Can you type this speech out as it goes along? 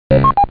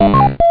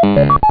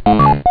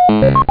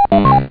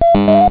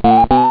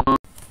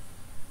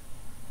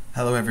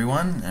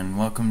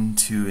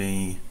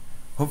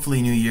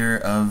Hopefully new year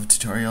of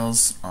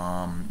tutorials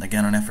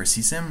again on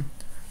FRCSim.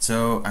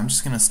 So I'm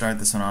just going to start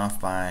this one off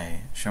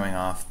by showing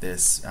off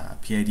this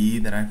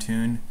PID that I've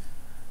tuned.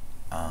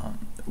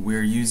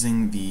 We're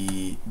using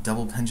the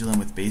double pendulum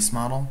with base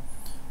model.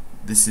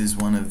 This is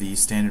one of the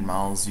standard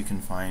models you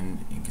can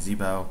find in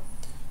Gazebo.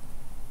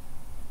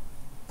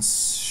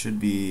 This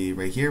should be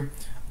right here.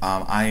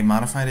 I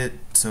modified it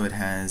so it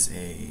has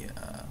a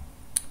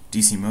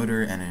DC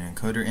motor and an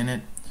encoder in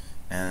it,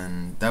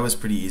 and that was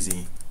pretty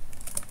easy.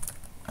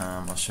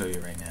 I'll show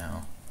you right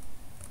now.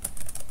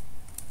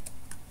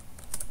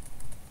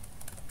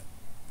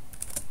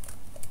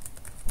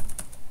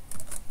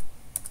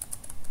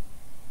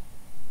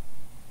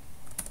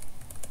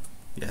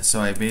 Yeah,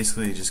 so I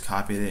basically just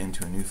copied it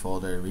into a new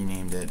folder,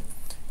 renamed it,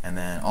 and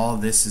then all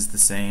of this is the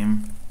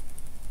same.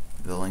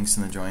 The links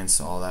and the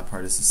joints, all that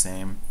part is the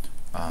same.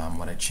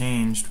 What I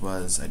changed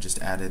was I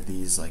just added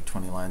these like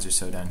 20 lines or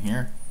so down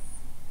here.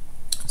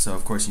 So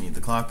of course you need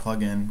the clock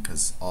plugin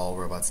because all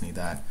robots need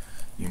that.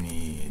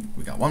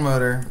 We got one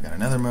motor, we got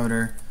another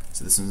motor,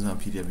 so this one's on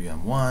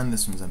PWM1,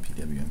 this one's on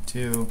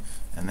PWM2,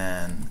 and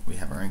then we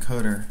have our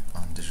encoder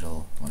on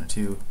digital 1 and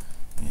 2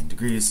 in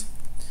degrees,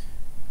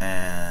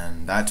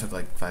 and that took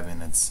like 5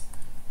 minutes.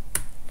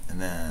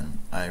 And then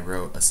I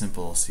wrote a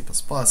simple C++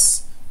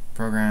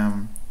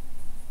 program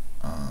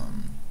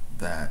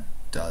that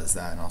does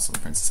that and also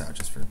prints this out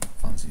just for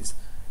funsies.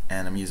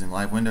 And I'm using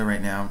live window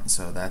right now,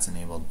 so that's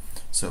enabled.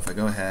 So if I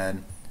go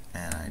ahead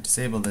and I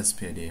disable this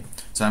PID,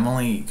 so I'm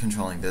only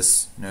controlling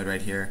this node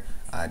right here.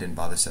 I didn't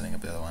bother setting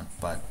up the other one,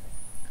 but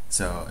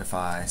so if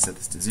I set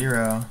this to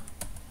 0,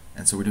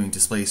 and so we're doing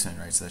displacement,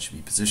 right? So that should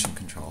be position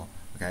control.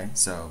 Okay,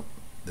 so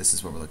this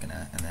is what we're looking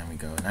at, and then we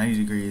go 90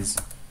 degrees.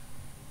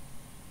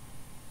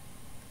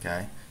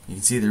 Okay, you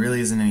can see there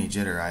really isn't any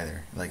jitter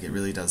either. Like, it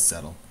really does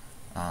settle.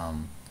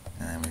 And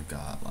then we've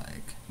got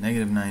like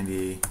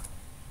 -90.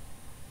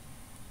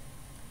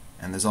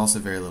 And there's also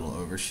very little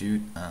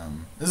overshoot.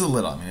 There's a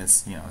little. I mean,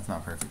 it's it's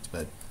not perfect,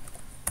 but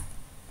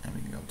and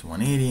we can go up to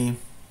 180.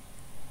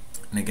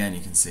 And again,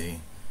 you can see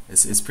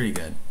it's pretty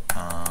good.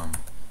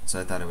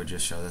 So I thought I would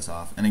just show this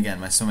off. And again,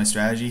 my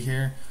strategy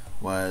here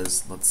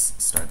was, let's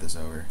start this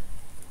over.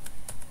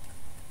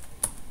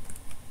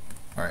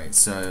 All right,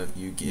 so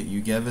you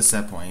give a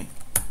set point,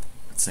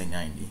 let's say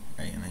 90,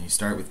 right? And then you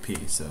start with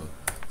P. So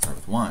start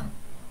with 1.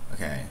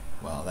 Okay.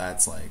 Well,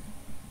 that's like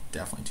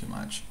definitely too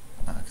much,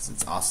 because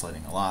it's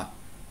oscillating a lot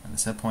on the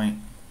set point.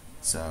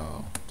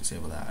 So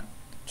disable that,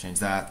 change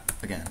that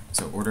again.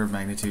 So order of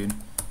magnitude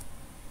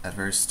at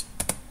first.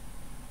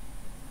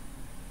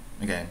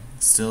 Okay,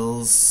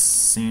 still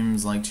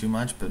seems like too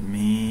much, but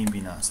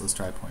maybe not. So let's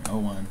try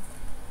 0.01.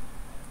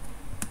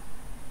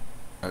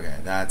 Okay,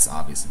 that's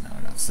obviously not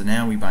enough. So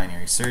now we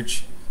binary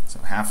search. So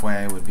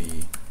halfway would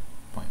be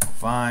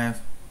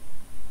 0.05.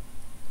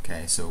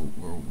 Okay, so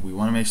we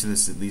want to make sure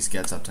this at least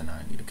gets up to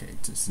 90. Okay,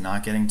 it's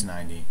not getting to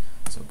 90,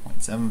 so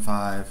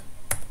 0.75.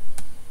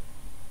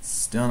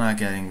 Still not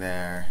getting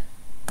there.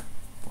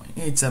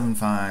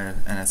 0.875,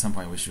 and at some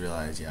point we should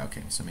realize, yeah,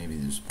 okay, so maybe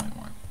there's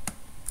 0.1.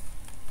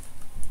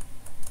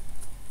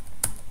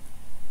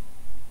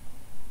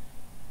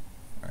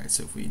 Alright,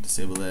 so if we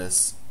disable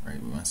this,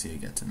 right, we want to see it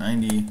get to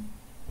 90.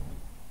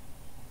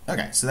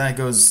 Okay, so that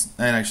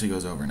actually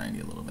goes over 90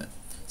 a little bit.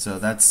 So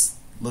let's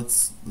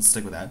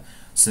stick with that.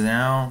 So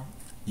now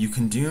you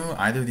can do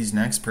either of these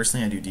next.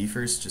 Personally, I do D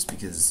first just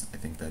because I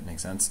think that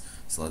makes sense.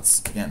 So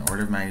let's, again,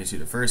 order of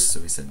magnitude at first. So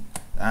we said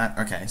that.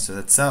 Okay, so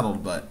that's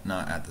settled, but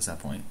not at the set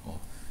point. We'll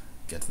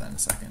get to that in a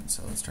second.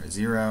 So let's try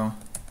 0.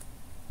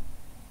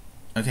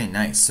 Okay,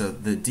 nice. So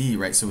the D,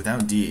 right? So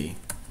without D,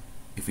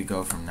 if we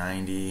go from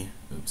 90,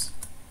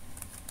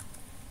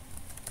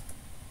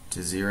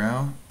 to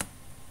 0,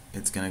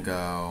 it's going to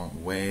go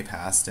way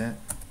past it.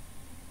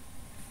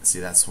 See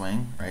that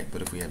swing, right?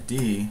 But if we have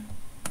D,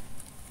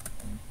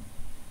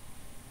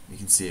 you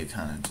can see it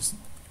kind of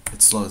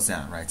it slows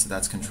down, right? So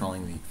that's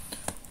controlling the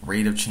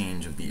rate of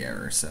change of the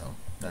error. So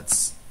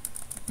that's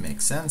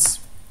makes sense.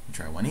 We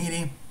try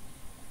 180.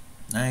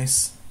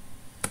 Nice.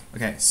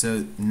 Okay,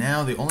 so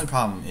now the only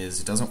problem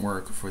is it doesn't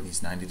work for these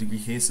 90-degree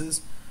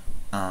cases.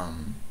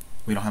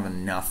 We don't have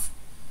enough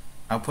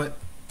output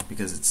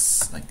because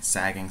it's like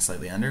sagging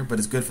slightly under, but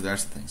it's good for the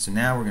rest of the things. So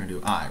now we're going to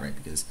do I, right?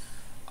 Because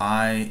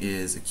I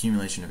is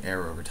accumulation of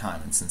error over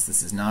time, and since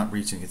this is not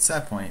reaching its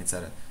set point,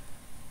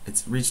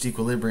 it's reached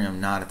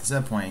equilibrium not at the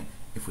set point.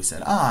 If we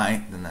said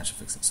I, then that should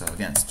fix it. So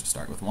again, just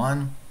start with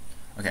 1.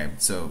 Okay,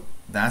 so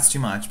that's too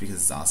much because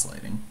it's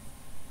oscillating.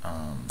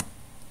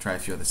 Try a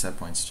few other set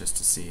points just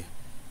to see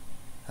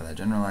how that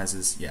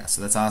generalizes. Yeah,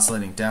 so that's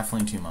oscillating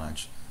definitely too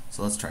much.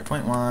 So let's try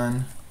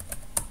 0.1.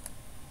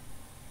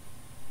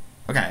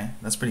 Okay,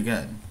 that's pretty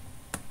good.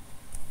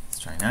 Let's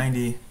try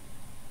 90.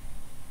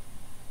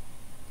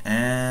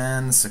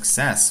 And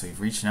success, we've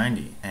reached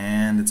 90,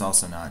 and it's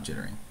also not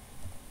jittering.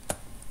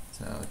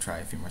 So try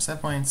a few more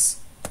set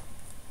points.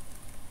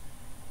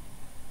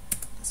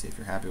 Let's see if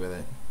you're happy with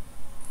it.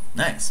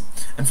 Nice.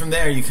 And from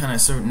there, you kind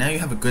of, so now you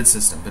have a good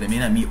system, but it may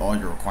not meet all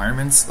your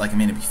requirements, like it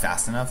may not be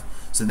fast enough.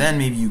 So then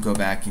maybe you go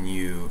back and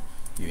you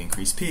you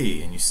increase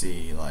P, and you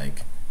see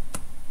like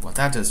what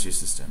that does to your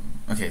system.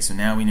 Okay, so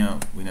now we know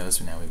this,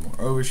 so now we have more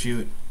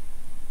overshoot.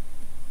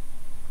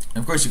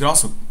 And of course, you could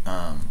also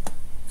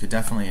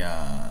definitely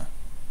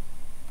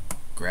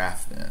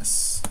graph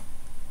this.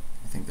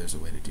 I think there's a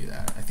way to do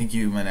that. I think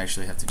you might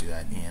actually have to do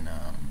that in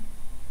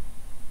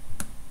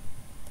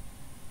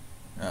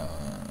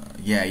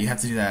yeah, you have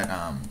to do that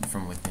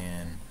from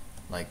within.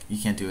 Like,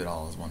 you can't do it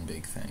all as one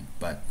big thing,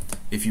 but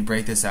if you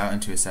break this out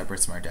into a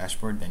separate smart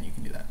dashboard, then you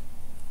can do that.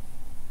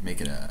 Make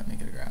it a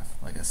graph,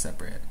 like a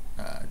separate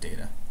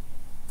data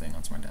thing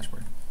on smart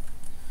dashboard.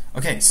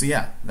 Okay, so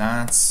yeah,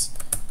 that's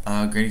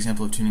a great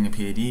example of tuning a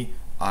PID.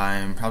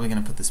 I'm probably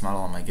going to put this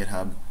model on my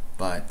GitHub,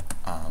 but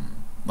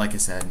like I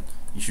said,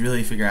 you should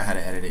really figure out how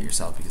to edit it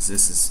yourself, because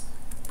this is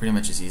pretty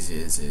much as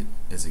easy as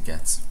it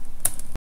gets.